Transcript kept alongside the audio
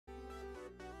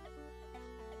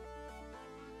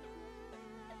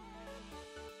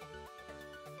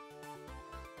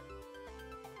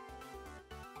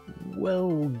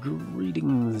Well,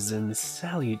 greetings and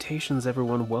salutations,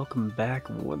 everyone. Welcome back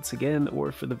once again,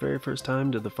 or for the very first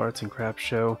time, to the Farts and Craps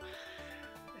Show.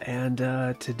 And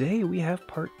today we have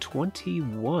part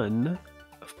 21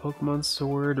 of Pokemon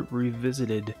Sword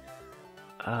Revisited.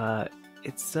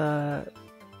 It's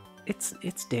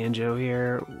Danjo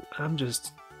here. I'm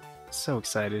just so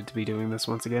excited to be doing this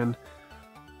once again.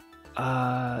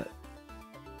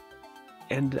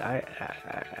 And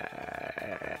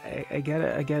I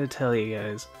gotta tell you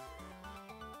guys,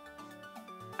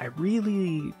 I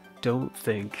really don't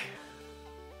think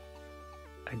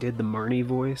I did the Marnie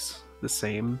voice the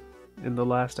same in the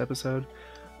last episode.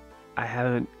 I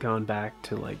haven't gone back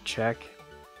to check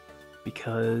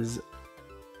because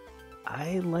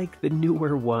I like the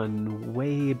newer one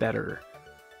way better.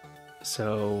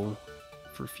 So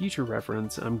for future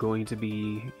reference, I'm going to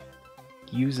be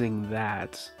using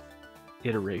that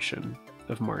iteration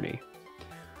of Marnie.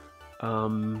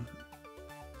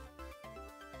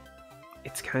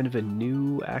 It's kind of a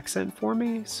new accent for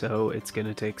me, so it's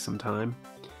gonna take some time.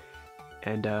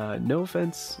 And no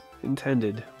offense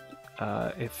intended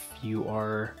if you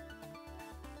are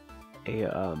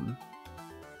a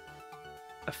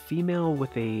female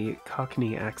with a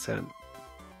Cockney accent.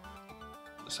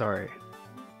 Sorry.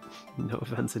 No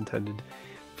offense intended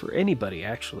for anybody,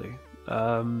 actually.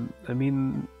 I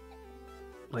mean,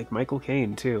 like Michael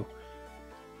Caine, too.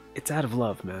 It's out of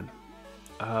love, man.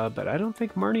 But I don't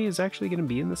think Marnie is actually going to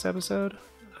be in this episode.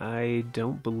 I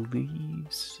don't believe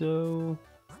so.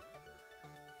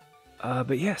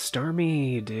 But yeah,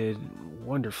 Starmie did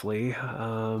wonderfully.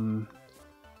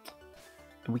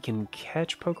 We can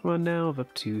catch Pokemon now of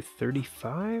up to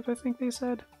 35, I think they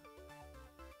said.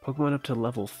 Pokemon up to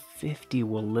level 50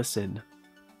 will listen.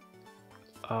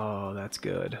 Oh, that's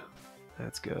good.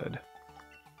 That's good.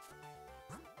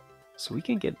 So we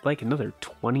can get like another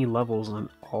 20 levels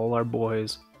on all our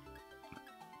boys.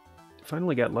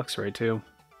 Finally got Luxray too.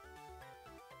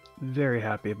 Very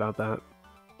happy about that.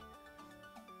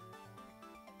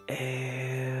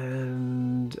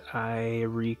 And I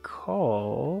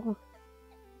recall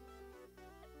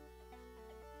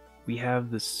we have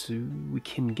the we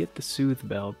can get the Soothe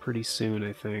Bell pretty soon,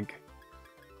 I think.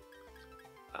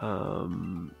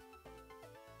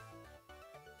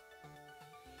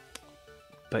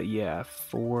 But yeah,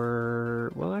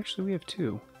 well, actually we have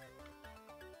two.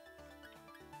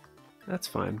 That's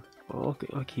fine. Well,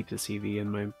 I'll keep this EV in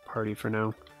my party for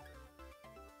now.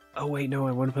 Oh wait, no,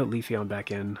 I want to put Leafeon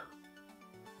back in.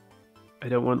 I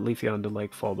don't want Leafeon to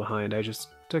fall behind. I just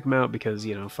took him out because,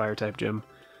 you know, fire type gym.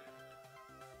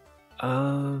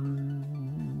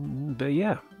 But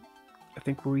yeah, I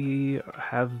think we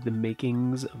have the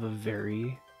makings of a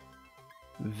very,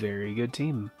 very good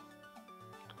team.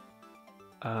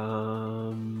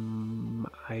 I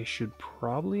should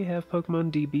probably have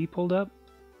Pokemon DB pulled up.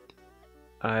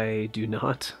 I do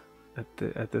not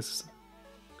at this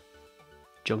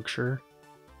juncture.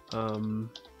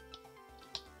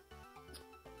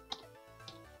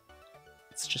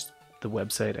 It's just the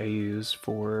website I use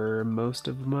for most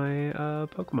of my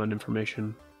Pokemon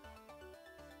information.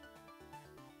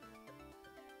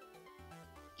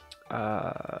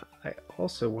 I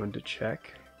also wanted to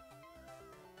check.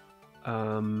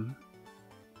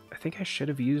 I think I should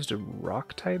have used a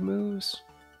rock type moves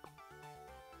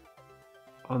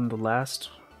on the last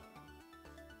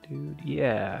dude.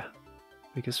 Yeah,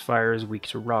 because fire is weak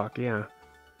to rock. Yeah,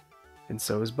 and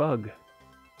so is bug.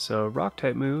 So rock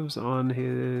type moves on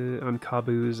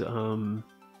Kabu's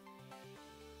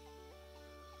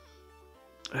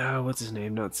what's his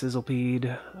name? Not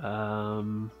Sizzlepede.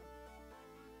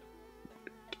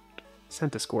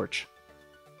 Scentiscorch.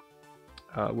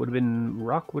 Would have been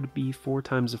rock would be 4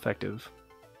 times effective,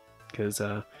 because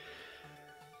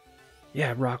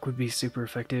yeah, rock would be super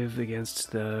effective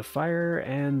against the fire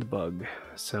and the bug.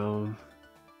 So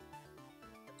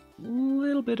a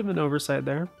little bit of an oversight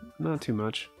there, not too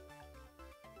much.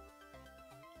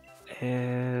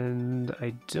 And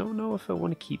I don't know if I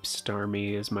want to keep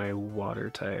Starmie as my water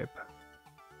type.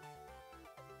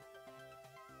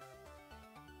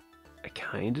 I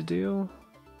kind of do.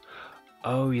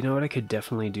 Oh, you know what I could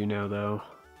definitely do now, though?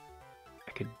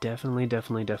 I could definitely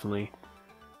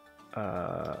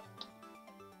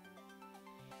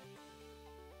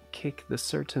kick the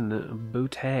certain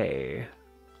bootay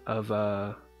of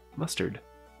mustard.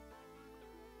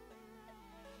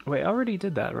 Wait, I already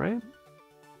did that, right?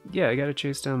 Yeah, I gotta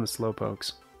chase down the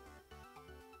slowpokes.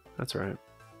 That's right.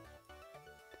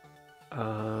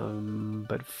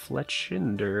 But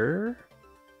Fletchinder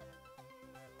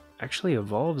actually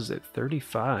evolves at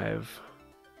 35.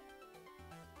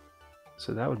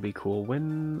 So that would be cool.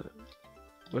 When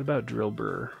What about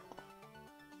Drillbur?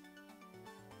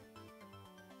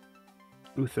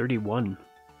 Ooh, 31.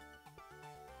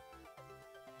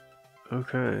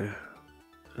 Okay.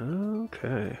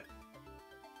 Okay.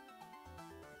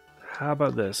 How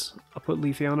about this? I'll put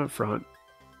Leafeon up front.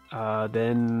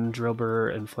 Then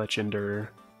Drillbur and Fletchinder.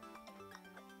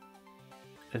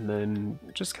 And then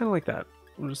just kind of like that.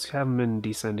 We'll just have them in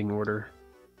descending order.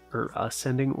 Or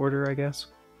ascending order, I guess.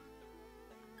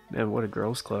 Man, what a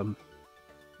girls' club.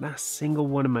 Not a single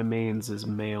one of my mains is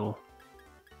male.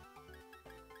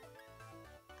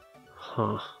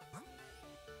 Huh.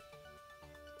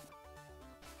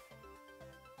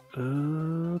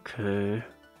 Okay.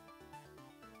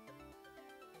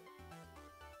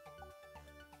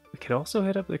 We could also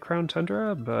hit up the Crown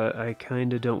Tundra, but I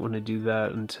kinda don't want to do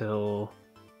that until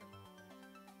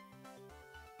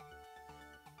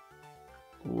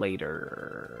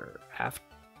later.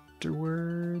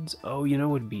 Afterwards? Oh, you know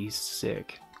what would be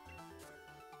sick?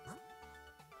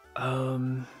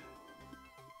 One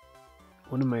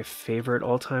of my favorite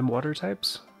all-time water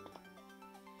types.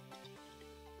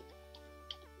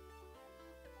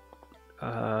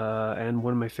 And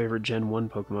one of my favorite Gen 1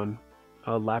 Pokemon,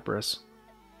 Lapras.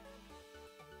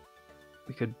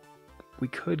 We could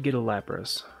get a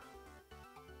Lapras.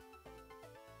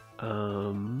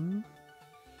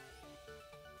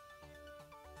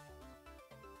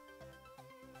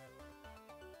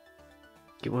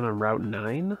 Get one on Route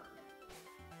 9.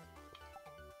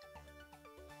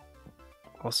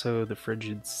 Also the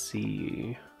Frigid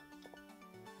Sea.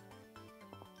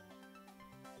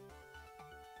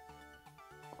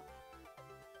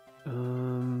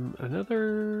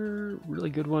 Another really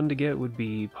good one to get would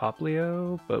be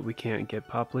Poplio, but we can't get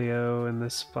Poplio in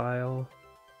this file,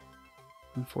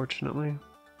 unfortunately.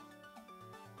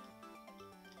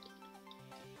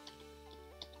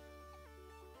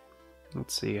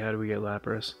 Let's see, how do we get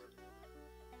Lapras?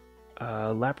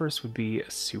 Lapras would be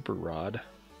a Super Rod.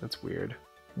 That's weird.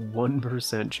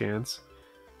 1% chance.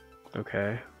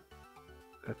 Okay.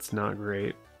 That's not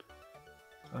great.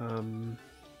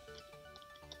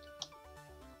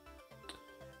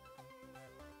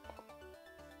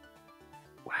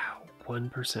 Wow,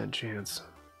 1% chance.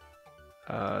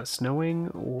 Snowing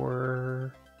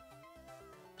or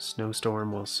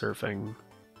snowstorm while surfing?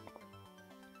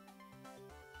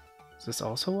 Is this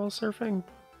also while surfing?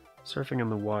 Surfing on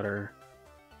the water.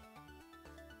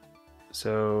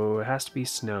 So it has to be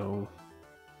snow.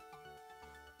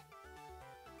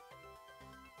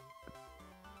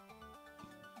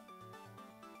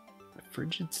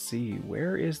 Frigid Sea.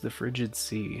 Where is the Frigid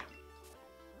Sea?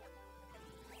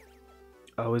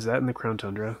 Oh, is that in the Crown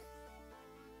Tundra?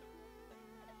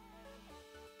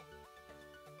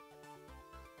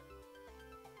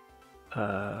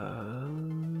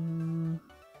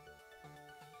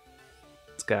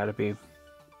 It's gotta be.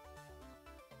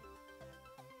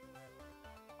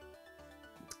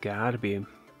 It's gotta be.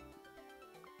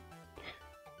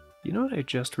 You know what I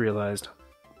just realized?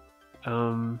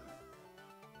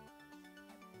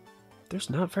 There's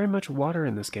not very much water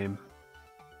in this game.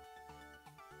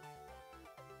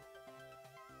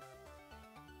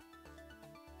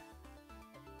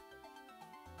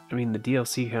 I mean, the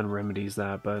DLC kind of remedies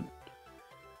that, but...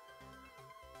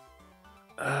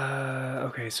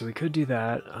 okay, so we could do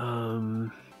that.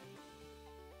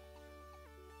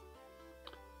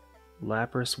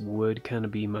 Lapras would kind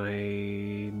of be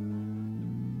my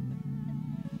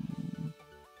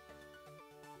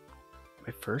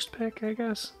first pick, I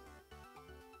guess.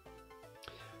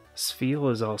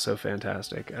 Spheal is also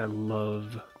fantastic. I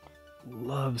love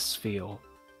Spheal.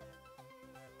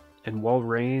 And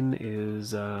Walrein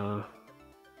is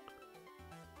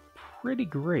pretty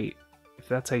great, if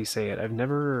that's how you say it. I've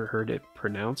never heard it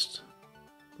pronounced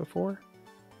before,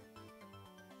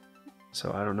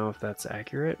 so I don't know if that's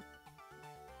accurate.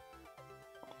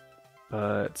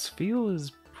 But Spheal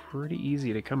is pretty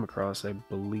easy to come across, I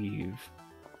believe.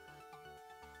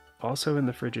 Also in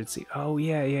the Frigid Sea. Oh,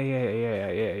 yeah.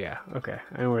 Okay,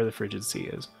 I know where the Frigid Sea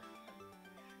is.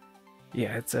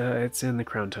 Yeah, it's in the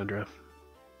Crown Tundra.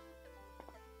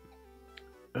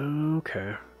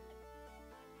 Okay.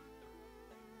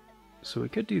 So we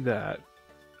could do that.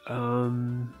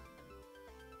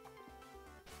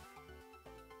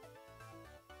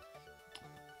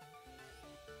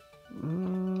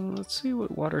 Let's see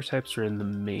what water types are in the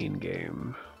main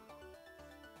game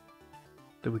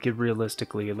that we could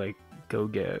realistically, like, go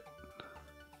get.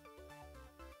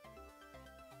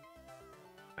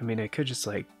 I mean, I could just,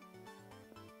 like,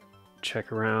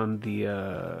 check around the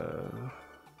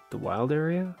wild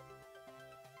area.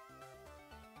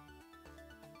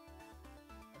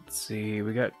 Let's see,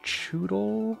 we got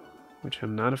Choodle, which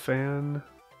I'm not a fan.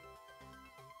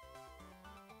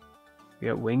 We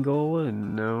got Wingull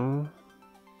and no.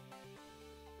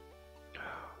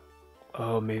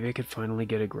 Oh, maybe I could finally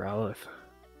get a Growlithe.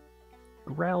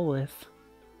 Growlithe.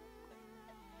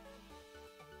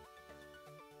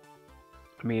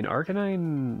 I mean,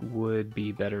 Arcanine would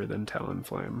be better than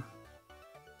Talonflame.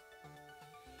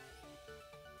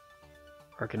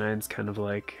 Arcanine's kind of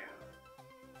like...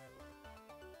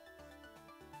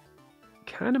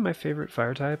 kind of my favorite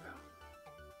fire type.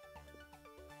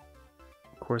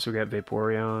 Of course, we got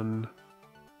Vaporeon.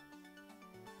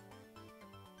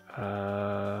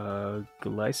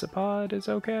 Glycopod is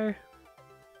okay.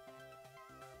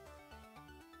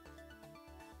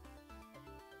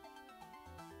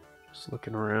 Just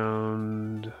looking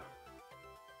around.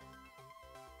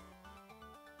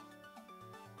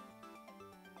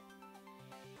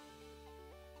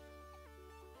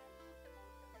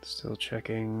 Still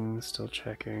checking, still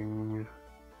checking.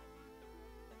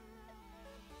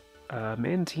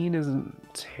 Mantine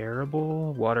isn't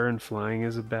terrible. Water and flying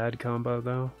is a bad combo,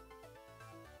 though.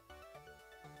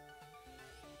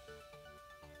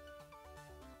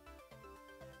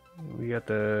 We got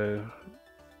the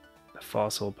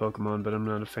fossil Pokemon, but I'm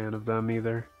not a fan of them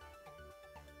either.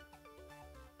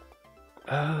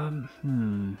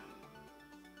 Getting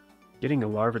a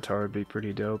Larvitar would be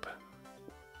pretty dope.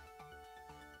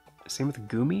 Same with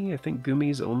Goomy. I think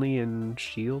Goomy's only in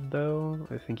Shield, though.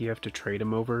 I think you have to trade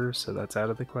him over, so that's out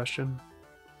of the question.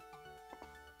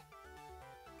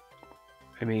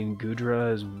 I mean,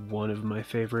 Goodra is one of my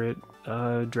favorite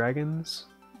dragons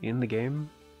in the game.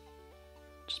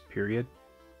 Just period.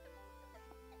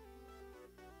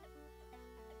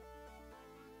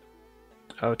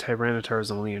 Oh, Tyranitar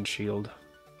is only in Shield.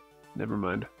 Never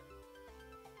mind.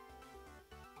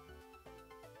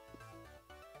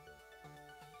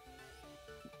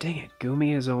 Dang it,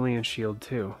 Goomy is only in Shield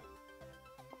too.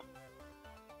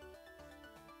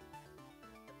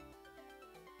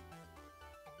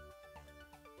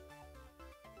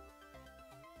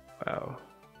 Wow.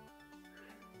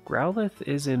 Growlithe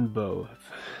is in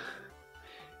both.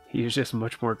 He is just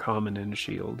much more common in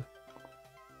Shield.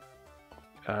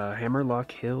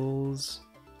 Hammerlock Hills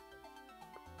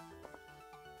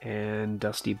and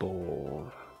Dusty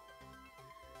Bowl.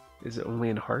 Is it only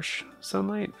in harsh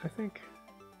sunlight, I think?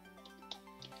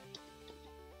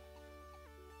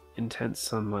 Intense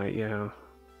sunlight, yeah.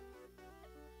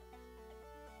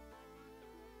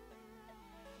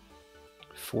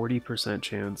 %40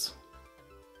 chance.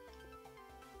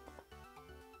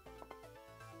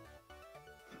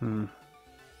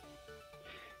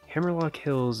 Hammerlock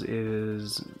Hills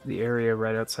is the area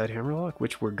right outside Hammerlock,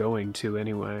 which we're going to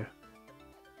anyway.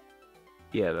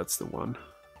 Yeah, that's the one.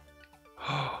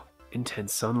 Oh,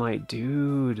 intense sunlight,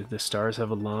 dude. The stars have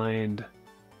aligned.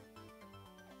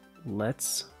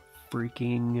 Let's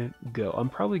freaking go. I'm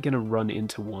probably gonna run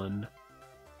into one.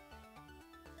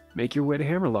 Make your way to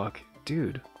Hammerlock.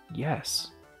 Dude,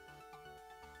 yes.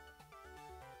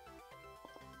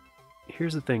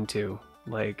 Here's the thing too,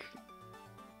 like,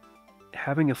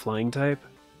 having a flying type,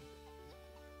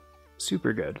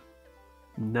 super good.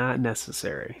 Not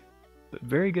necessary, but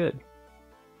very good.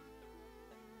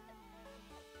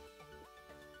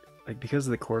 Like, because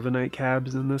of the Corviknight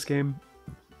cabs in this game,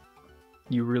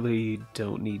 you really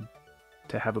don't need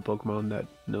to have a Pokemon that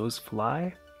knows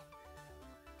fly.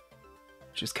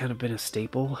 It's just kind of been a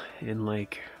staple in,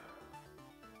 like,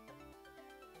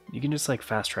 you can just like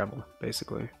fast travel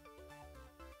basically.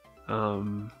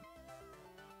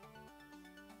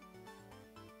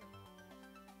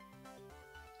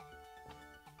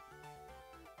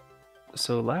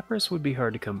 So Lapras would be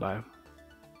hard to come by.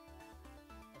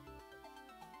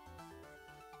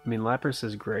 I mean, Lapras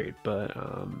is great, but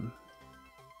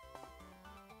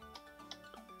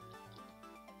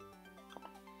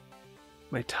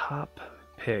my top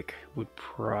pick would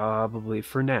probably,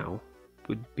 for now,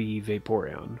 would be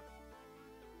Vaporeon.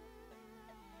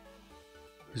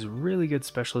 Who's a really good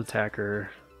special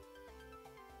attacker.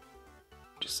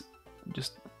 Just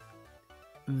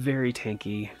very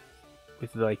tanky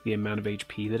with like the amount of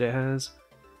HP that it has.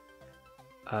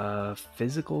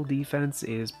 Physical defense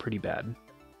is pretty bad.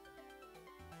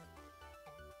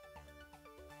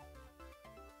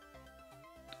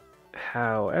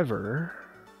 However,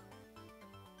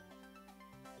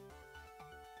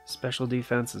 special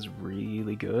defense is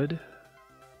really good.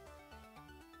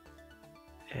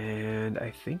 And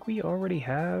I think we already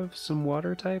have some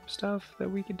water type stuff that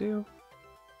we could do.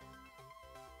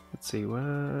 Let's see,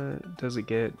 what does it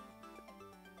get?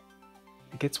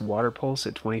 It gets Water Pulse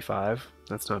at 25.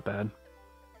 That's not bad.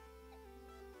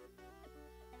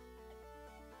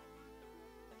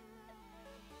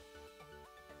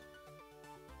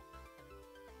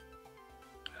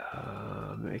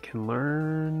 can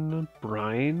learn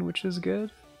Brine, which is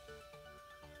good.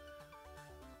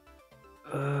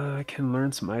 I can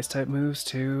learn some Ice-type moves,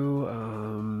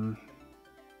 too.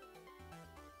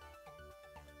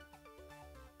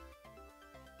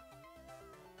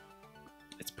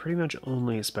 It's pretty much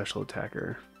only a special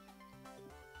attacker.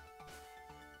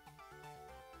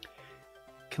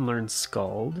 Can learn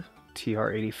Scald,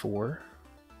 TR84.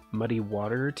 Muddy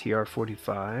Water,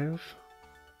 TR45.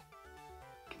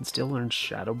 Can still learn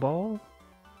Shadow Ball.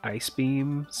 Ice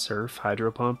Beam, Surf,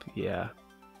 Hydro Pump, yeah.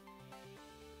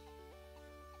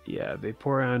 Yeah,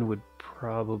 Vaporeon would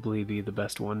probably be the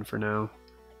best one for now.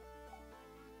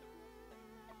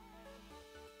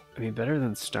 I mean, better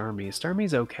than Starmie.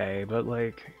 Starmie's okay, but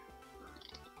like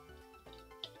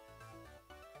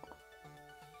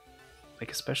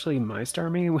especially my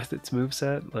Starmie with its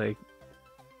moveset, like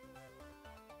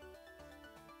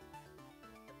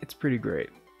it's pretty great.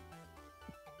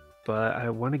 But I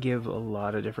want to give a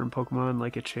lot of different Pokemon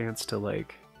like a chance to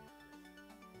like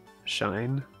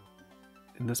shine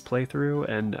in this playthrough,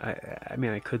 and I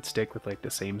mean I could stick with like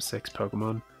the same 6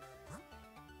 Pokemon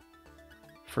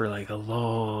for like a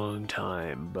long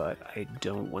time, but I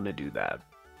don't want to do that.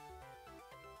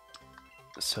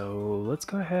 So let's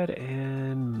go ahead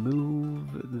and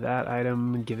move that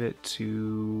item and give it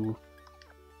to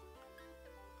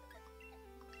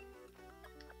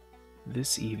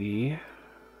this Eevee.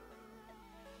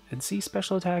 And see,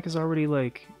 special attack is already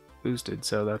like boosted,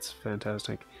 so that's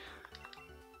fantastic.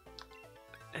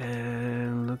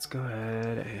 And let's go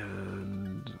ahead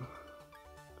and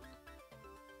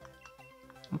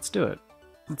let's do it.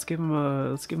 Let's give him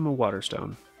a Water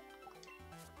Stone.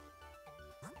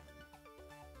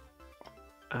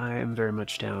 I am very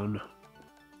much down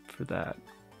for that.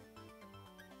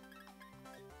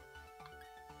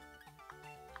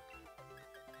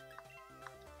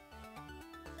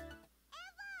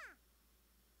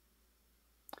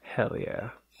 Hell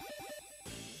yeah.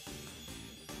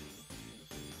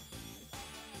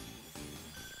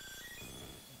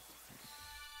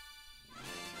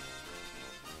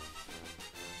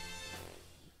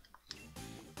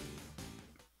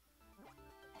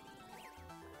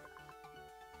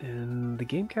 And the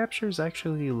game capture is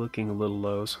actually looking a little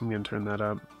low, so I'm going to turn that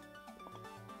up.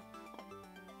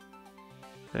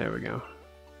 There we go.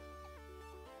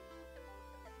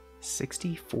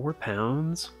 64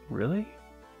 pounds? Really?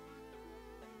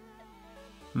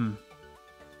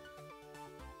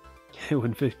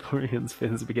 When Vaporeon's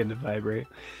fins begin to vibrate,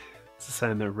 it's a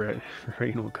sign that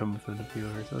rain will come within a few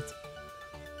hours.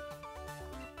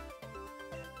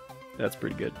 That's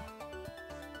pretty good.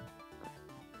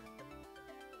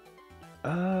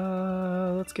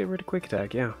 Let's get rid of Quick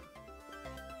Attack, yeah.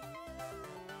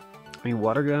 I mean,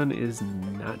 Water Gun is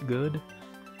not good.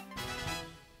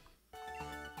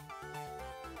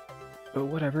 But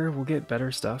whatever, we'll get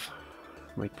better stuff,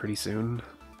 like, pretty soon.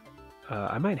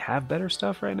 I might have better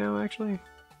stuff right now, actually.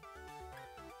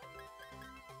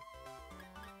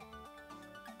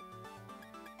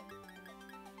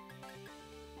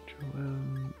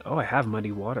 Oh, I have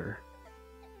Muddy Water.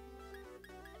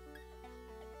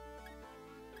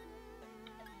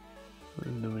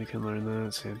 Nobody can learn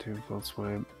that. Sand Tomb, False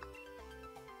Swipe.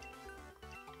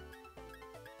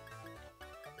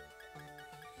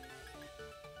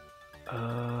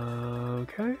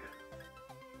 Okay.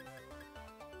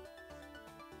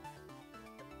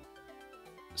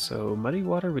 So Muddy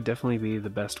Water would definitely be the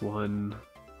best one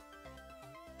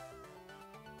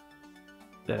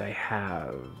that I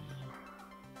have.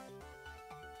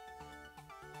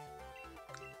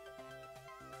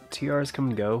 TRs come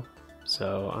and go,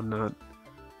 so I'm not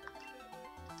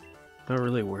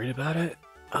really worried about it.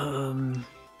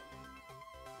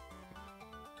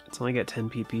 It's only got 10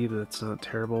 PP, but that's not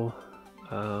terrible.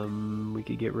 We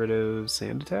could get rid of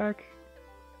Sand Attack.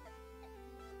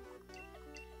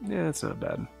 Yeah, it's not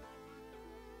bad.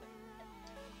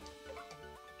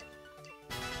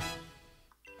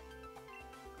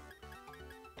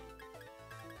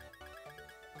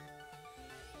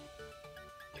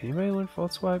 Can anybody learn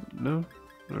False Swipe? No?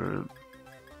 Alright.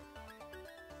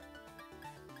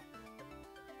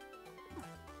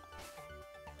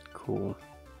 Cool.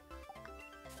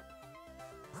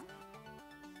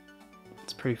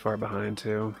 It's pretty far behind,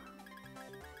 too.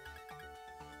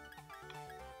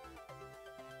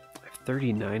 I have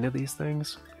 39 of these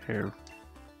things. Here.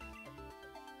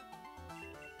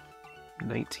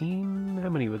 19? How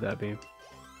many would that be?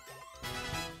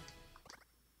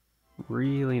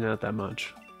 Really not that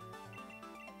much.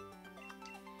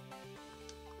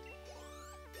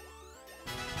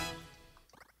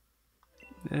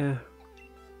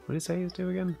 What did Sayus do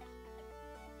again?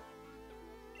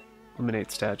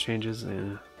 Eliminate stat changes. I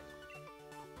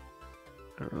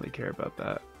don't really care about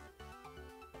that.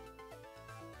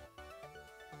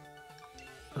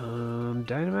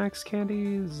 Dynamax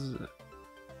candies.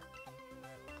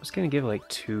 I was gonna give like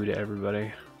 2 to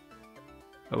everybody.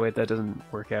 Oh wait, that doesn't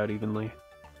work out evenly.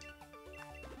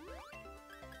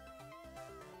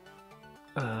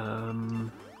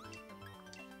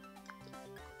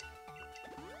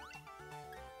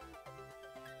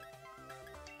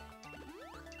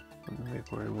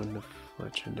 We're in one to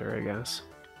Fletchender, I guess.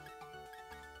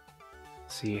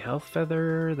 See, Health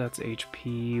Feather, that's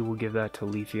HP. We'll give that to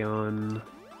Leafeon.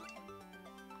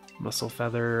 Muscle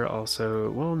Feather, also,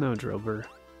 well, no, Drillbur.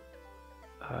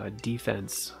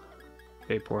 Defense,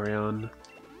 Vaporeon.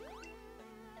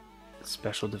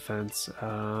 Special defense,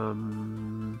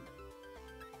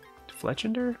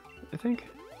 Fletchender, I think?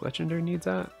 Fletchender needs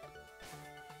that.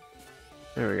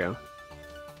 There we go.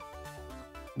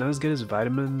 Not as good as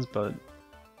vitamins, but,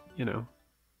 you know.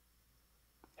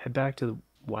 Head back to the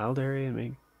wild area and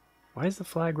make... Why is the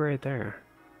flag right there?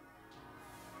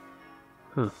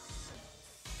 Huh.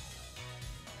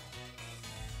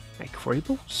 Hey,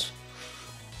 Creebles?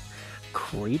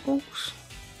 Creebles?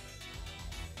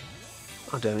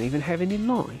 I don't even have any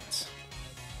lines.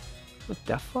 What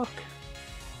the fuck?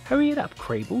 Hurry it up,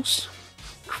 Creebles.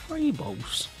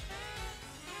 Creebles.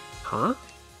 Huh?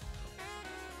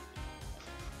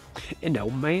 An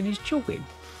old man is jogging.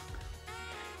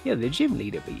 You're the gym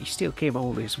leader, but you still came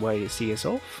all this way to see us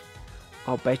off?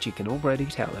 I'll bet you can already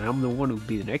tell that I'm the one who'll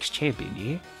be the next champion,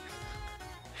 yeah?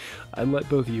 I'd let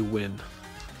both of you win.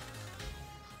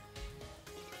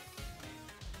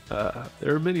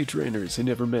 There are many trainers who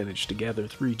never manage to gather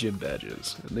 3 gym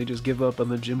badges, and they just give up on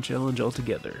the gym challenge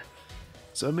altogether.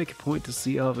 So I make a point to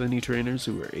see off any trainers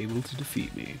who are able to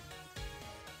defeat me.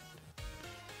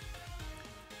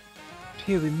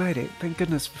 Phew, we made it. Thank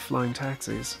goodness for flying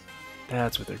taxis.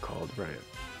 That's what they're called, right?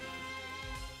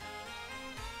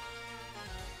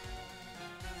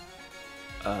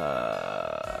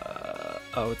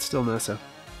 Oh, it's still Nessa.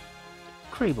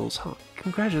 Creebles, huh?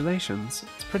 Congratulations.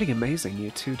 It's pretty amazing you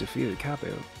two defeated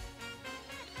Kabu.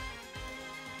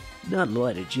 Not a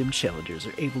lot of gym challengers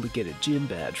are able to get a gym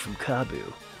badge from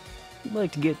Kabu. We'd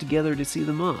like to get together to see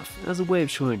them off, as a way of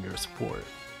showing our support.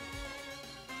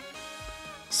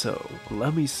 So,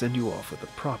 let me send you off with a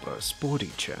proper sporty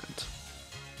chant.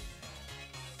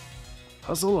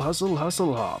 Hustle, hustle,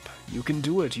 hustle, hop. You can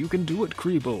do it,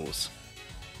 Creebles.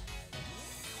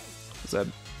 Is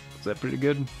that pretty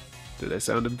good? Did I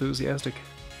sound enthusiastic?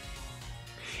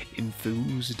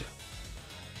 Enthused.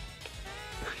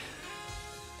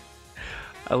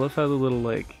 I love how the little,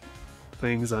 like,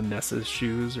 things on Nessa's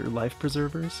shoes are life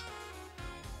preservers.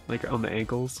 Like, on the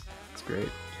ankles. It's great.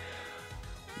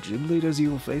 Gym leaders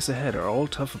you will face ahead are all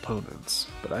tough opponents,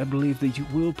 but I believe that you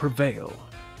will prevail.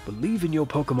 Believe in your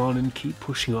Pokémon and keep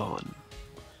pushing on.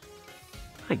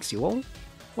 Thanks, you all.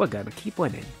 We're gonna keep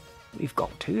winning. We've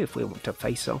got to if we want to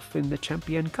face off in the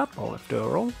Champion Cup,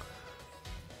 after all.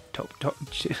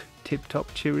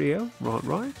 Tip-top cheerio,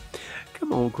 right?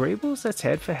 Come on, Creebles, let's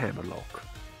head for Hammerlock.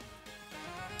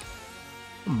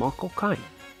 Michael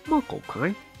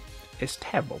Kane. It's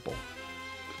terrible.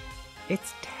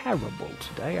 It's terrible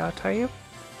today, I tell you.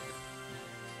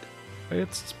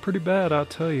 It's pretty bad, I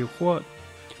tell you what.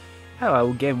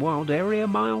 Hello again, wild area,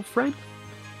 my old friend.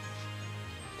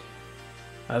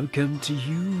 I've come to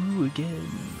you again.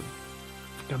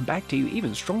 I've come back to you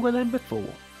even stronger than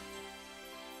before.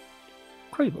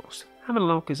 Creebles,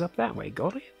 Hammerlock is up that way,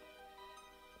 got it?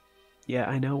 Yeah,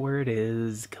 I know where it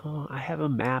is. Come on, I have a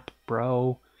map,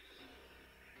 bro.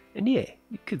 And yeah,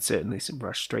 you could certainly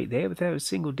rush straight there without a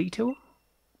single detour.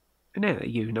 And now that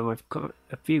you know I've got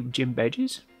a few gym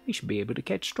badges, we should be able to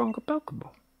catch stronger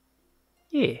Pokemon.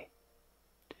 Yeah.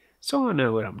 So I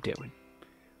know what I'm doing.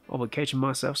 I'll be catching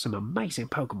myself some amazing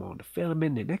Pokemon to fill them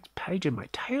in the next page of my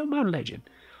Tailmon legend,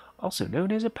 also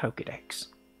known as a Pokedex.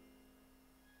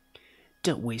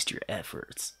 Don't waste your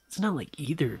efforts. It's not like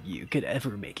either of you could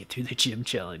ever make it through the gym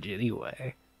challenge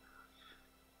anyway.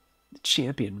 The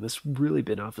champion must really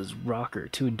been off his rocker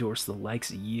to endorse the likes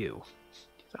of you.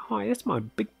 Hi, that's my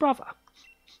big brother.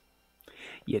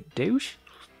 You douche.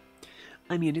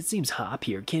 I mean, it seems Hop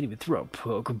here can't even throw a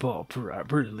Pokeball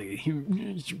properly.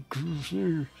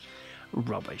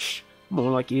 Rubbish.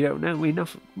 More like you don't know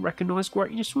enough to recognize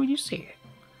greatness when you see it.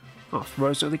 Our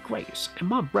throws are the greatest, and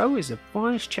my bro is the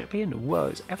finest champion the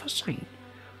world has ever seen.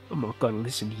 I'm not gonna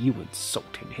listen to you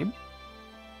insulting him.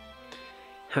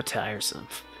 How tiresome.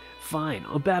 Fine,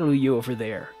 I'll battle you over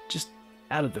there, just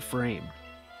out of the frame.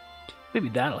 Maybe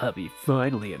that'll help you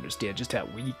finally understand just how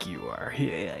weak you are.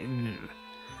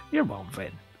 You're wrong,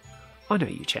 then. I know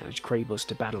you challenged Krables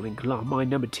to battle in Kalam Mine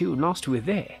number 2 and lost to her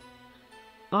there.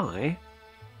 I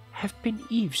have been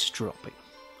eavesdropping.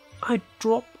 I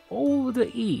drop all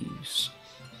the eaves.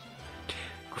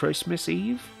 Christmas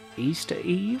Eve, Easter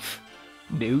Eve,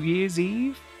 New Year's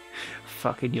Eve,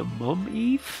 fucking your mum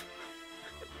Eve.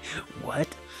 What?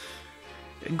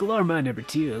 In Kalam Mine number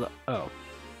 2, oh.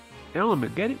 Now I'm a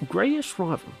greatest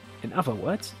rival. In other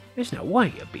words, there's no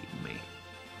way you're beating me.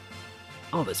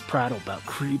 All this prattle about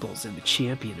Krables and the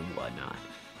champion and whatnot.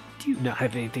 Do you not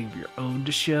have anything of your own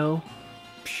to show?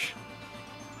 Psh.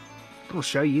 I'll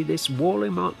show this Wally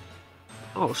my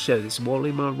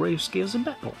real skills in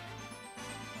battle.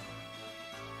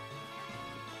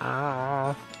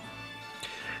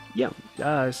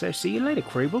 So see you later,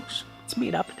 Krables. Let's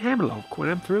meet up in Hammerlock when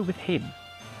I'm through with him.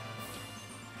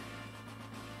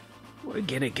 We're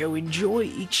gonna go enjoy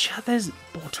each other's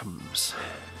bottoms.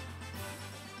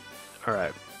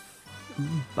 Alright.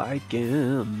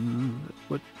 Biking.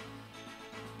 What?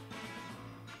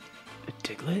 A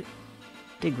Diglett?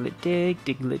 Diglett dig,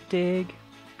 Diglett dig.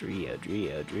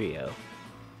 Drio.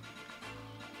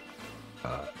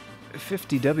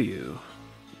 50W.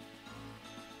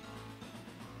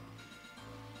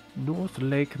 North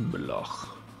Lake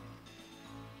Moloch.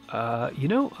 I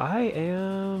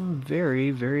am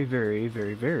very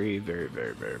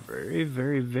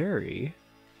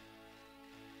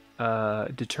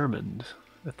determined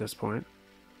at this point.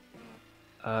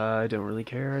 I don't really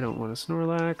care. I don't want a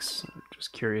Snorlax. I'm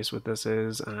just curious what this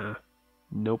is.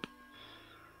 Nope.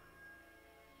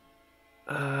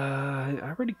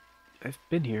 I've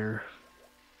been here.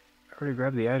 I already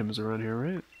grabbed the items around here,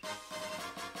 right?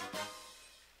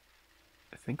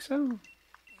 I think so.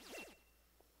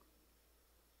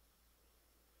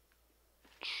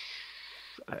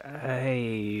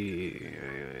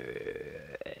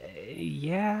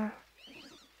 Yeah.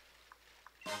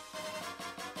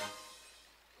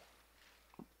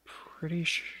 Pretty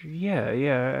sure. Yeah,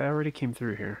 I already came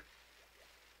through here.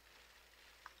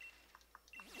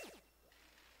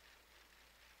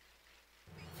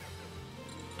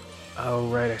 Oh,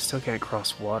 right, I still can't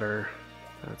cross water.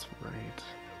 That's right.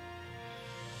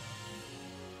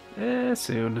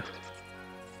 Soon.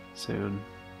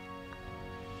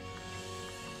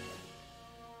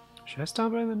 Should I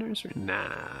stop by the nursery?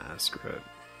 Nah, screw it.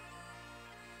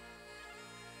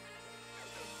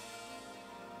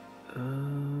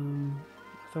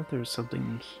 I thought there was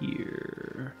something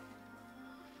here.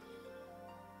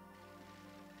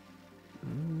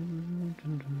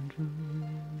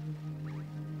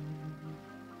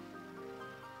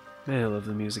 Man, I love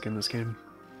the music in this game.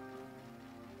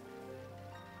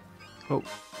 Oh.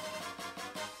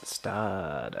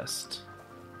 Stardust.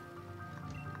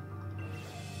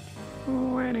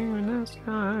 Waiting in the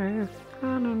sky, I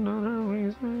don't know the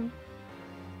reason.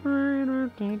 I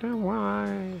don't know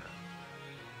why.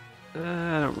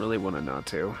 I don't really want to not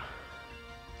to.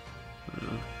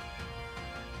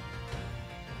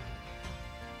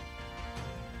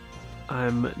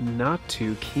 I'm not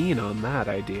too keen on that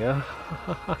idea.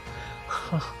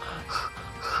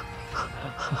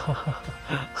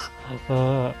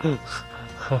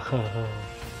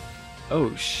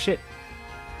 Oh shit.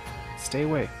 Stay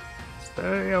away.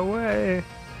 Stay away.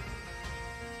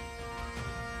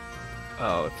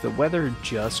 Oh, if the weather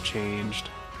just changed.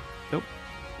 Nope.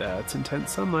 That's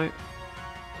intense sunlight.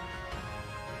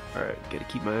 Alright, gotta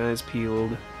keep my eyes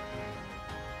peeled.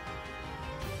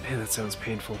 Man, that sounds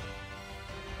painful.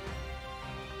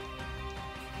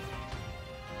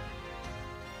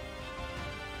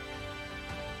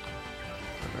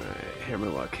 Alright,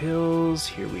 Hammerlock Hills,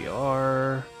 here we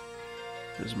are.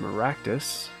 There's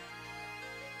Maractus.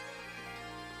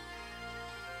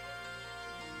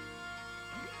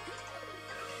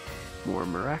 More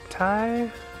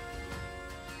Maracti.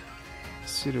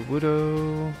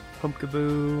 Sudowoodo,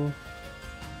 Pumpkaboo.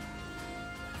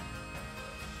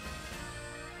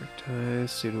 Maracti,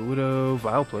 Sudowoodo,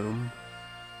 Vileplume.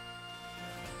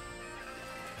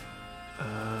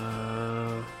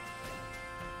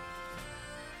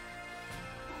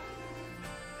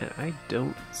 And I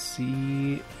don't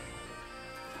see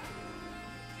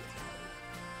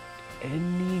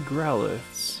any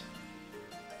Growliths.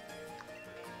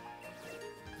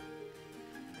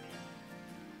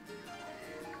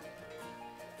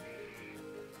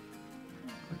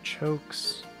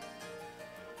 Chokes.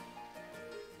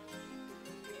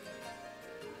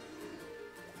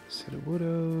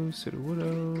 Sudowoodo.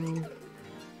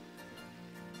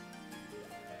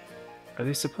 Are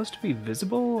they supposed to be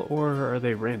visible, or are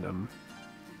they random?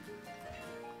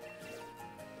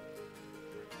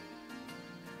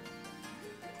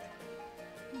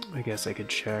 I guess I could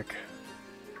check.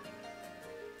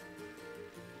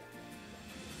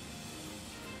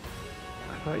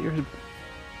 I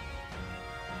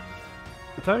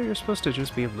thought you were supposed to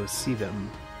just be able to see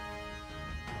them.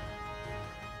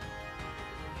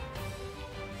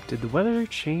 Did the weather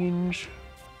change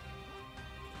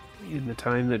in the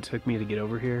time that it took me to get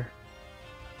over here?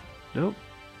 Nope.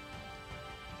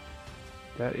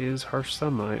 That is harsh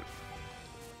sunlight.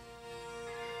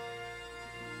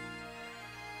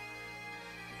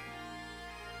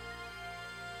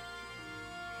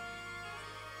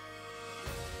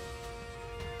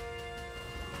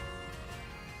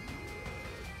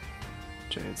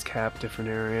 Giant's Cap, different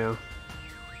area.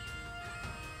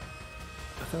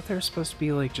 I thought they were supposed to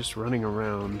be like just running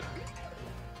around.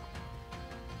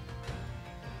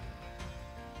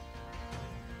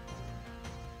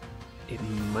 It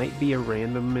might be a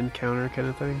random encounter kind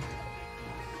of thing.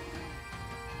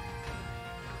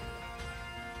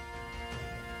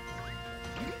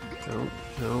 Nope,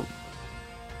 nope.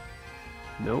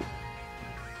 Nope.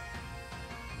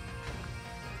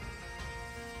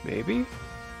 Maybe?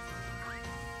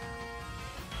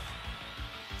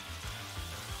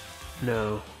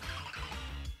 No.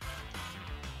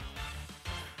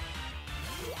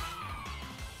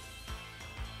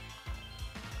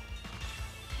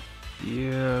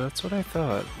 Yeah, that's what I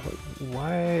thought.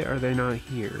 Why are they not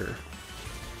here?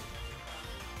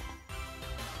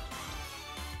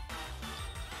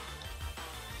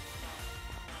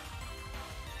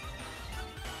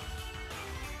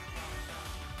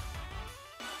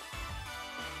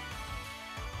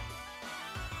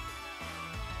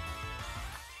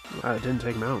 Wow, it didn't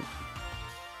take him out.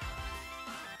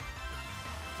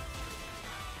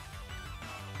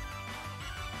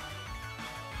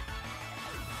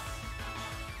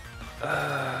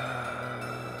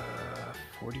 Uh,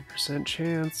 40%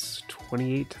 chance,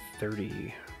 28 to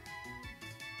 30.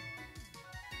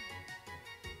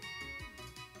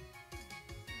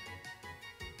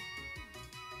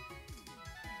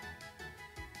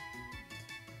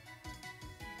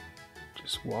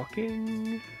 Just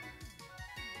walking.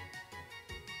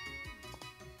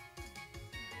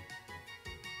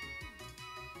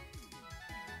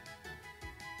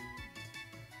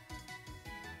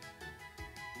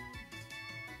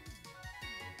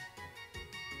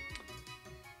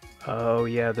 Oh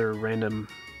yeah, they're random.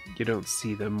 You don't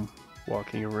see them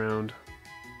walking around.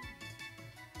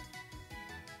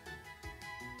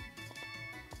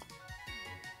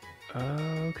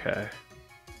 Okay.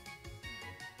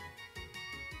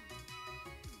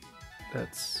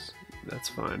 That's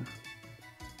fine.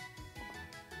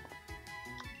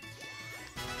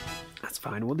 That's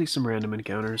fine. We'll do some random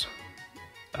encounters.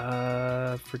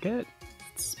 Forget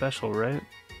it's special, right?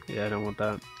 Yeah, I don't want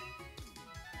that.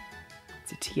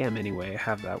 It's a TM anyway, I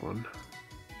have that one.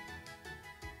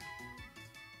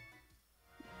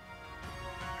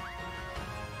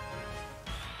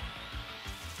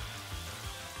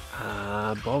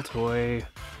 Ball toy.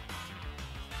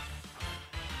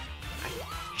 I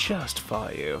just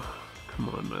fought you. Come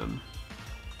on, man.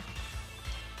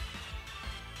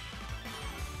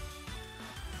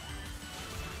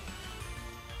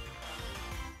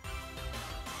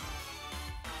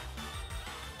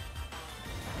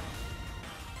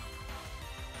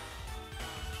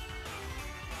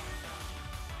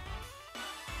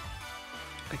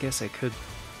 I guess I could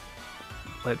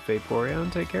let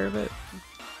Vaporeon take care of it.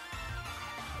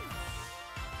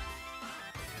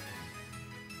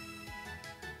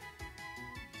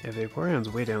 Yeah, Vaporeon's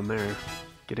way down there,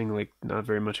 getting like not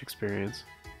very much experience.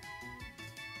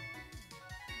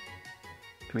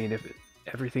 I mean, if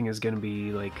everything is gonna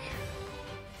be like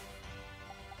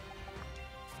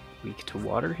weak to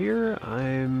water here,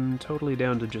 I'm totally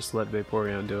down to just let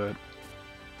Vaporeon do it.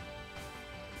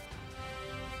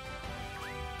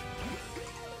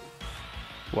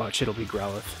 Watch, it'll be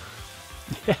Growlithe.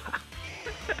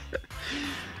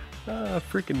 Yeah.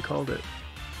 Freaking called it.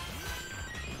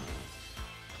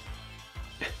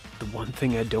 The one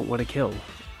thing I don't want to kill.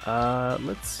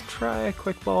 Let's try a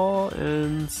quick ball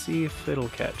and see if it'll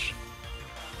catch.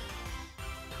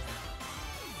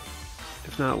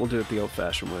 If not, we'll do it the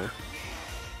old-fashioned way.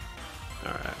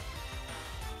 Alright.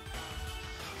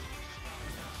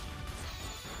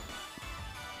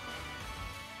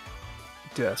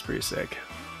 Dude, that's pretty sick.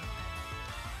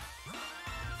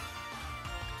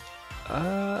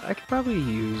 I could probably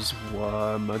use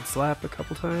Mud Slap a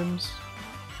couple times.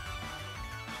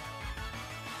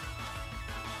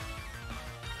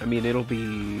 I mean, it'll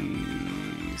be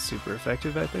super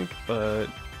effective, I think, but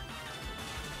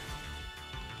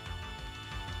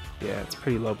yeah, it's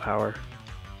pretty low power.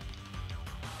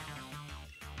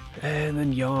 And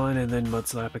then Yawn, and then Mud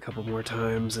Slap a couple more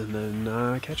times, and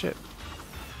then catch it.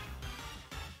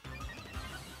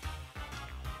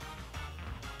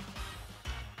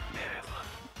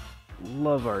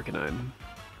 love Arcanine.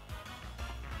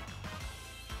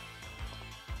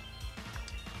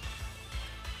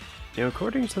 You know,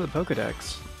 according to the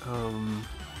Pokedex,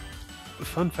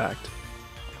 fun fact,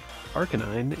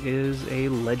 Arcanine is a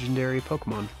legendary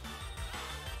Pokemon.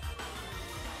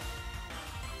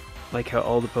 Like how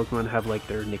all the Pokemon have like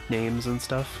their nicknames and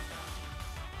stuff.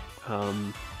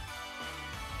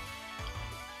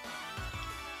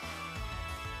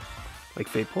 Like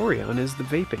Vaporeon is the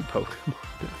vaping Pokemon.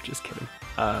 No, I'm just kidding.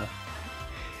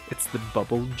 It's the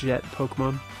Bubble Jet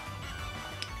Pokemon.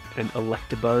 And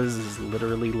Electabuzz is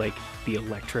literally like the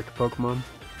electric Pokemon.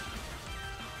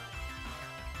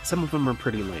 Some of them are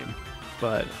pretty lame,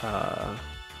 but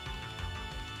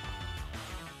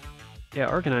yeah,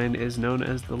 Arcanine is known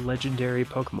as the legendary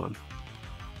Pokemon.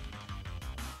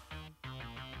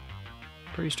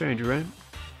 Pretty strange, right?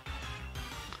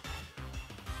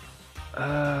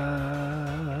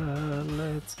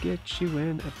 Let's get you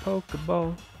in a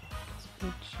Pokeball. Let's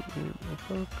get you in a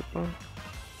Pokeball.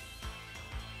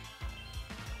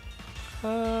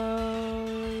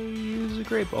 Use a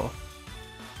Great Ball.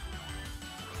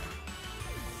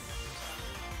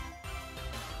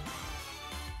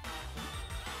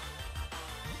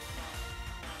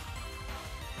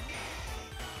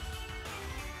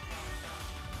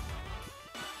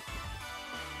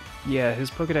 Yeah, his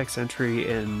Pokedex entry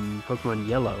in Pokemon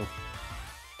Yellow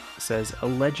says, a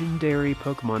legendary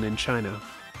Pokemon in China.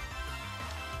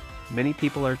 Many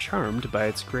people are charmed by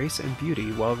its grace and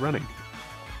beauty while running.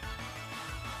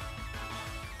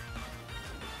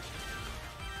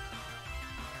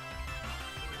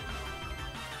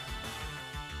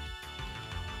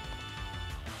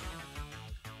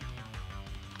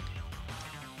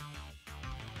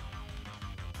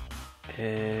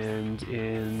 And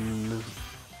in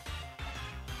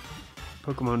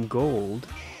Pokemon Gold,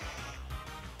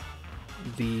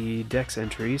 the Dex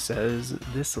entry says,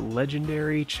 this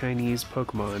legendary Chinese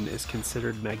Pokemon is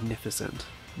considered magnificent.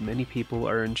 Many people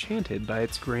are enchanted by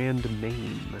its grand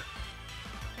mane.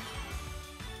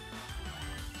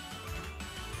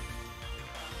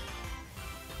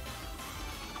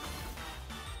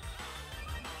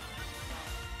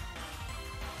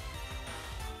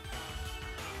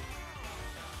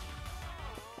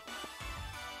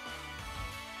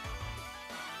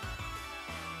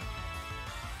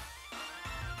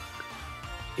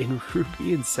 In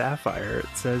Ruby and Sapphire,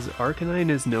 it says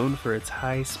Arcanine is known for its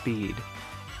high speed.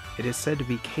 It is said to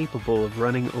be capable of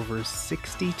running over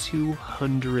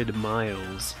 6,200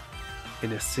 miles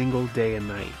in a single day and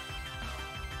night.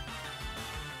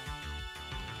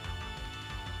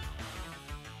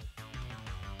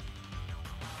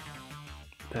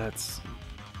 That's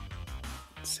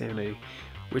insanity.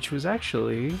 Which was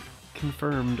actually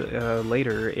confirmed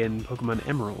later in Pokemon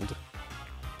Emerald.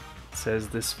 Says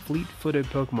this fleet-footed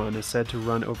Pokemon is said to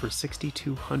run over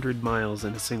 6,200 miles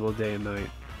in a single day and night.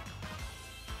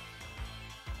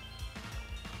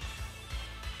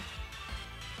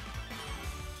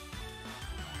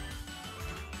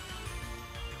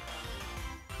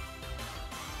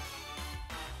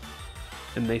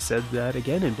 And they said that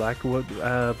again in Black 2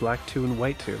 and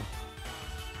White 2.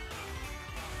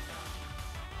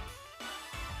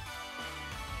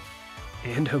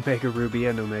 And Omega Ruby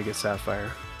and Omega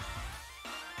Sapphire.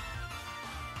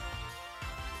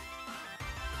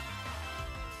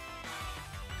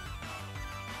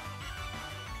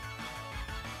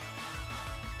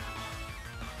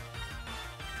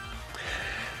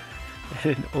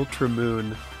 And Ultra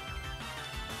Moon,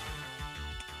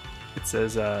 it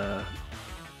says there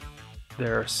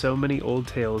are so many old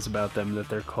tales about them that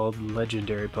they're called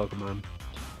legendary Pokemon,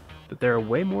 but there are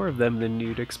way more of them than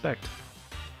you'd expect.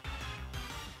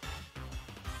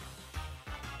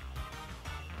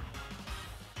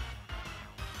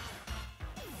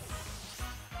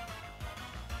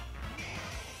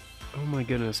 Oh my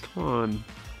goodness, come on.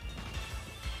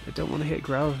 I don't want to hit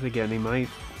Growlithe again, he might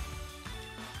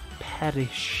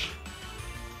perish.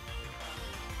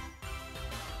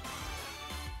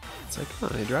 It's like,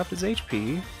 huh, he dropped his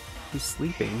HP. He's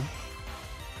sleeping.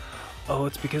 Oh,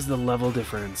 it's because of the level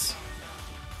difference.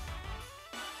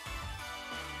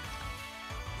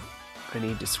 I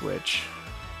need to switch.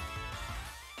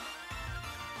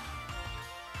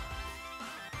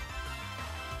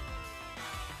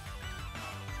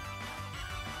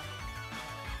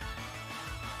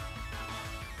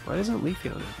 Why isn't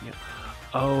Leafeon in yet?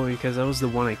 Oh, because that was the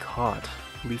one I caught.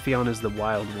 Leafeon is the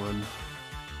wild one.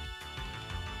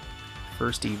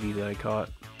 First EV that I caught.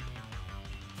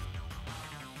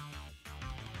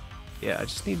 Yeah, I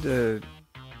just need to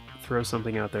throw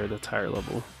something out there that's higher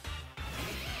level.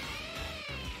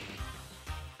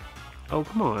 Oh,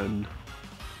 come on.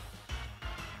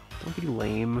 Don't be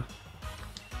lame.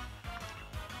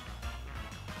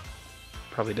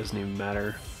 Probably doesn't even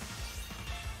matter.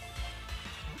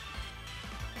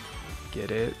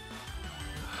 Get it?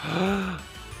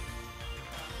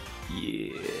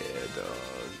 Yeah,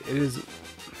 dog.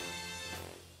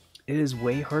 It is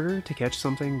way harder to catch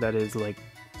something that is like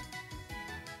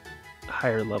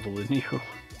higher level than you.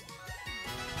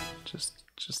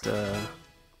 Just a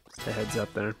heads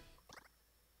up there.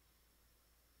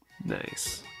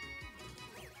 Nice.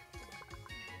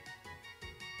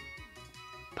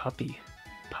 Puppy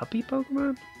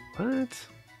Pokemon? What?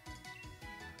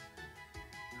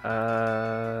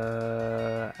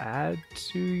 Add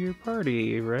to your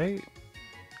party, right?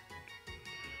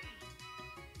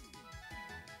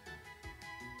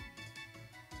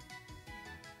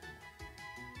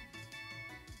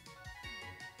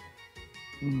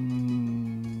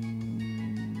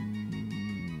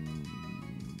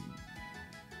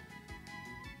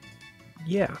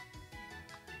 Yeah.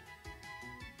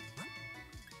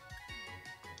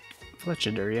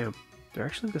 Legendary, yeah. They're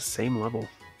actually the same level.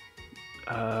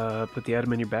 Put the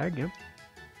item in your bag, yeah.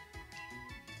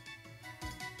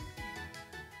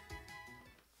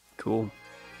 Cool.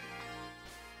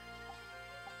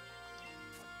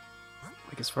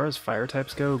 Like, as far as fire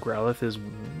types go, Growlithe is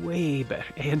way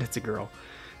better. And it's a girl.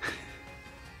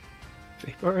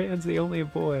 Vaporeon's the only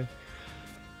boy.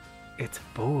 It's a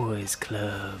boys'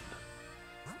 club.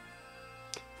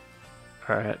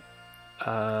 Alright.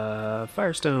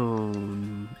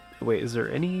 Firestone. Wait, is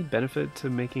there any benefit to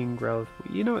making Growlithe?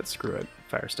 You know what? Screw it.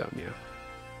 Firestone, yeah.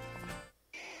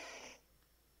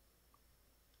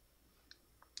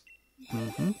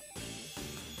 Mm-hmm.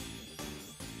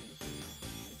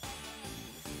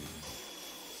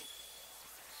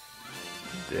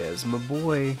 There's my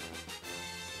boy.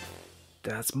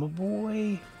 That's my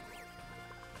boy.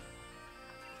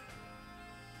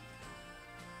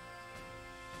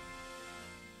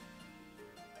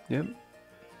 Yep.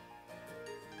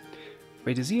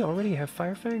 Wait, does he already have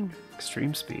Fire Fang?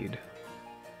 Extreme speed.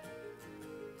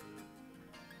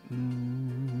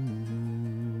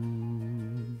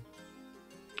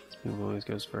 Speed always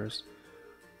goes first.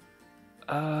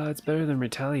 It's better than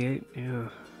Retaliate, yeah.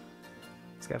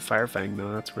 It's got Fire Fang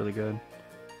though, that's really good.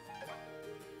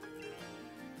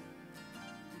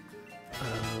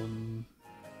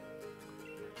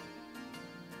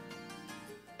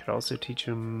 Could also teach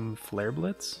him Flare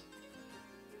Blitz.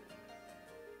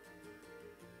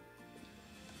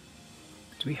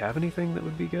 Do we have anything that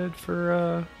would be good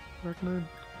for Arcanine?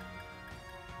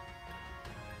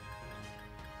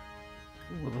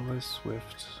 Will-O-Wisp,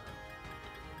 Swift.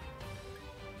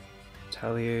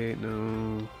 Retaliate,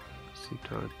 no. Sleep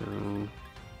Talk, no.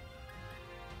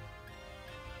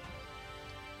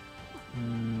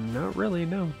 Not really,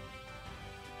 no.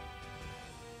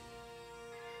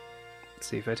 Let's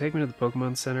see, if I take him to the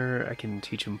Pokemon Center, I can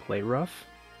teach him Play Rough,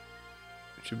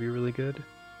 which would be really good.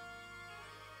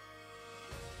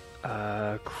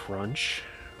 Crunch,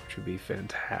 which would be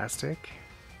fantastic.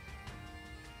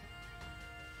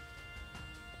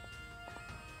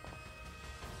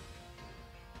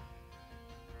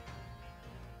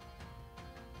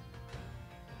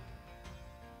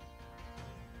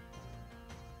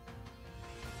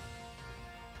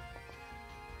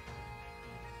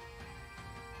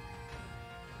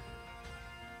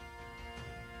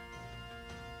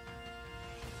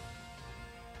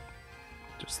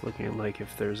 Just looking at like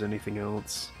if there's anything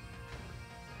else.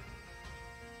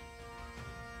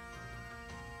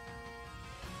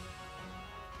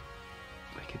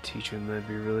 I could teach him, that'd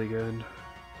be really good.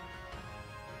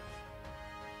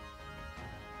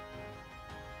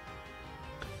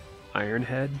 Iron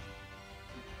Head.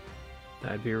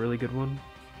 That'd be a really good one.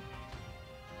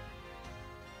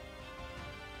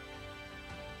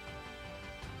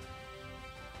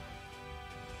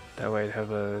 That way I'd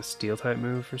have a steel type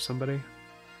move for somebody.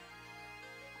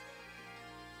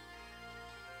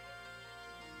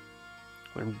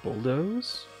 Learn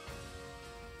Bulldoze?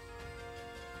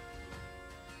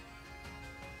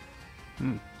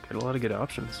 Got a lot of good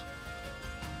options.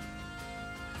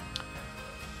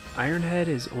 Iron Head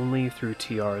is only through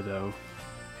TR though,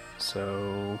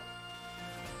 so...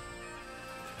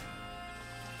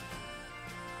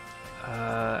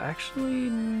 actually,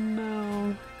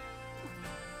 no.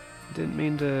 Didn't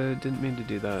mean to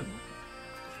do that.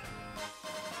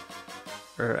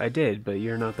 Or I did, but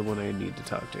you're not the one I need to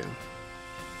talk to.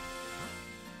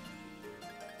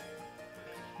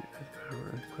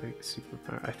 Earthquake,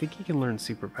 Superpower. I think he can learn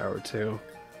Superpower too.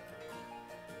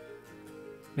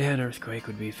 Man, Earthquake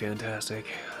would be fantastic.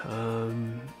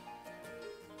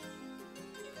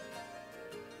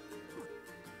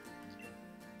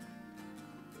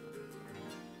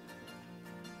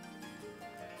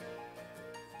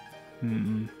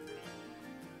 Hmm.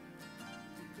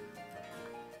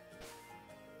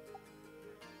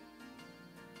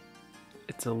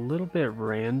 It's a little bit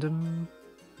random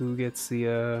who gets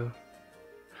the,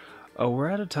 Oh, we're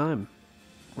out of time.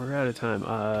 We're out of time.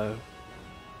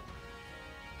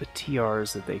 The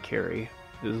TRs that they carry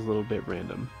is a little bit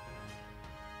random.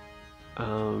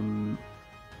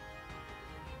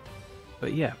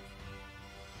 But yeah.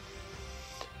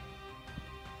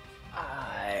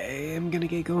 I am gonna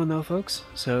get going though, folks.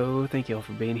 So thank you all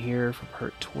for being here for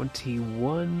part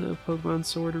 21 of Pokemon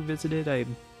Sword Revisited. I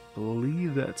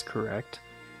believe that's correct.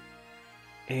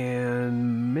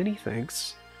 And many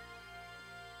thanks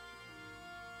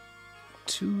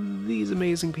to these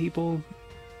amazing people.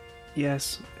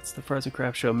 Yes, it's the Frozen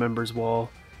Craft Show members wall.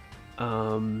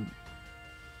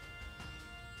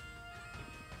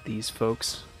 These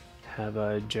folks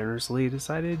have generously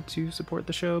decided to support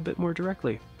the show a bit more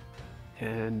directly.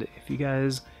 And if you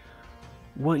guys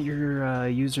want your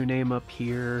username up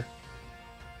here,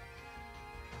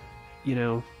 you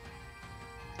know,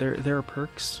 there are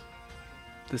perks.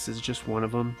 This is just one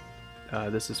of them.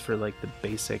 This is for like the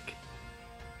basic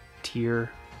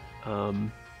tier.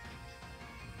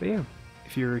 But yeah,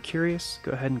 if you're curious,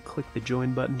 go ahead and click the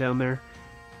join button down there.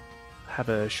 I have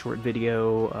a short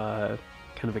video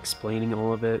kind of explaining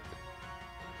all of it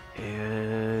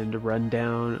and a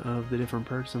rundown of the different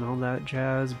perks and all that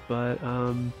jazz, but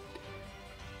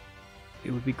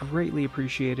it would be greatly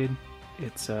appreciated.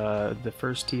 It's the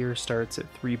first tier starts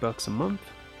at $3 a month,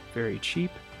 very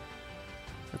cheap.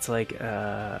 That's like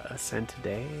a cent a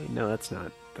day. No, that's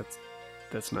not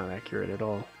accurate at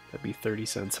all. That'd be 30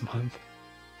 cents a month.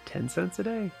 10 cents a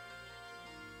day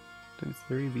times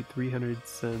 3 would be 300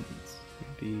 cents.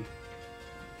 Would be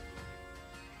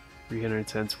 300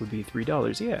 cents would be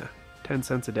 $3. Yeah, 10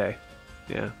 cents a day.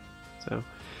 Yeah. So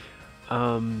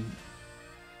and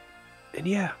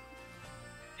yeah,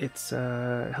 it's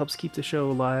helps keep the show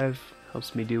alive,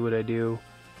 helps me do what I do,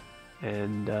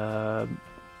 and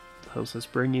helps us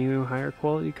bring you higher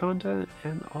quality content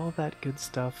and all that good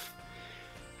stuff.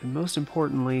 And most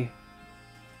importantly,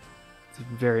 it's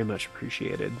very much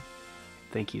appreciated.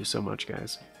 Thank you so much,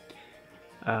 guys.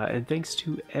 And thanks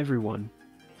to everyone.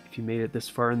 If you made it this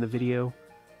far in the video,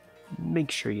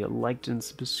 make sure you liked and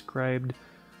subscribed,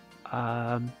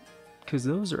 because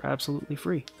those are absolutely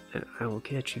free. And I will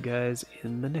catch you guys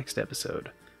in the next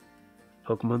episode.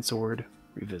 Pokemon Sword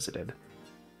Revisited.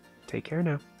 Take care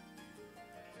now.